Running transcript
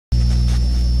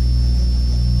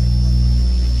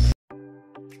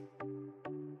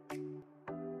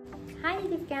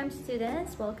Creative Camp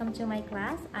students, welcome to my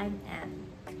class. I'm Anne.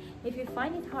 If you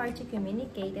find it hard to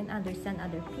communicate and understand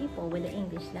other people with the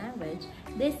English language,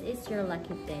 this is your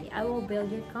lucky day. I will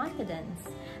build your confidence.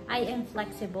 I am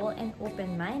flexible and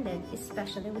open-minded,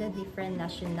 especially with the different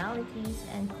nationalities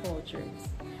and cultures.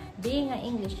 Being an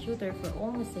English tutor for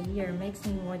almost a year makes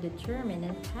me more determined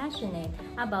and passionate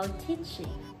about teaching.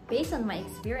 Based on my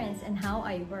experience and how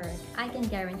I work, I can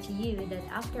guarantee you that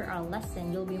after our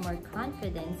lesson, you'll be more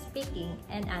confident speaking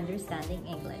and understanding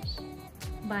English.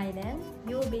 By then,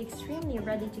 you will be extremely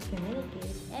ready to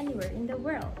communicate anywhere in the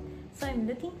world. So I'm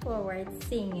looking forward to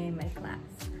seeing you in my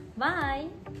class. Bye!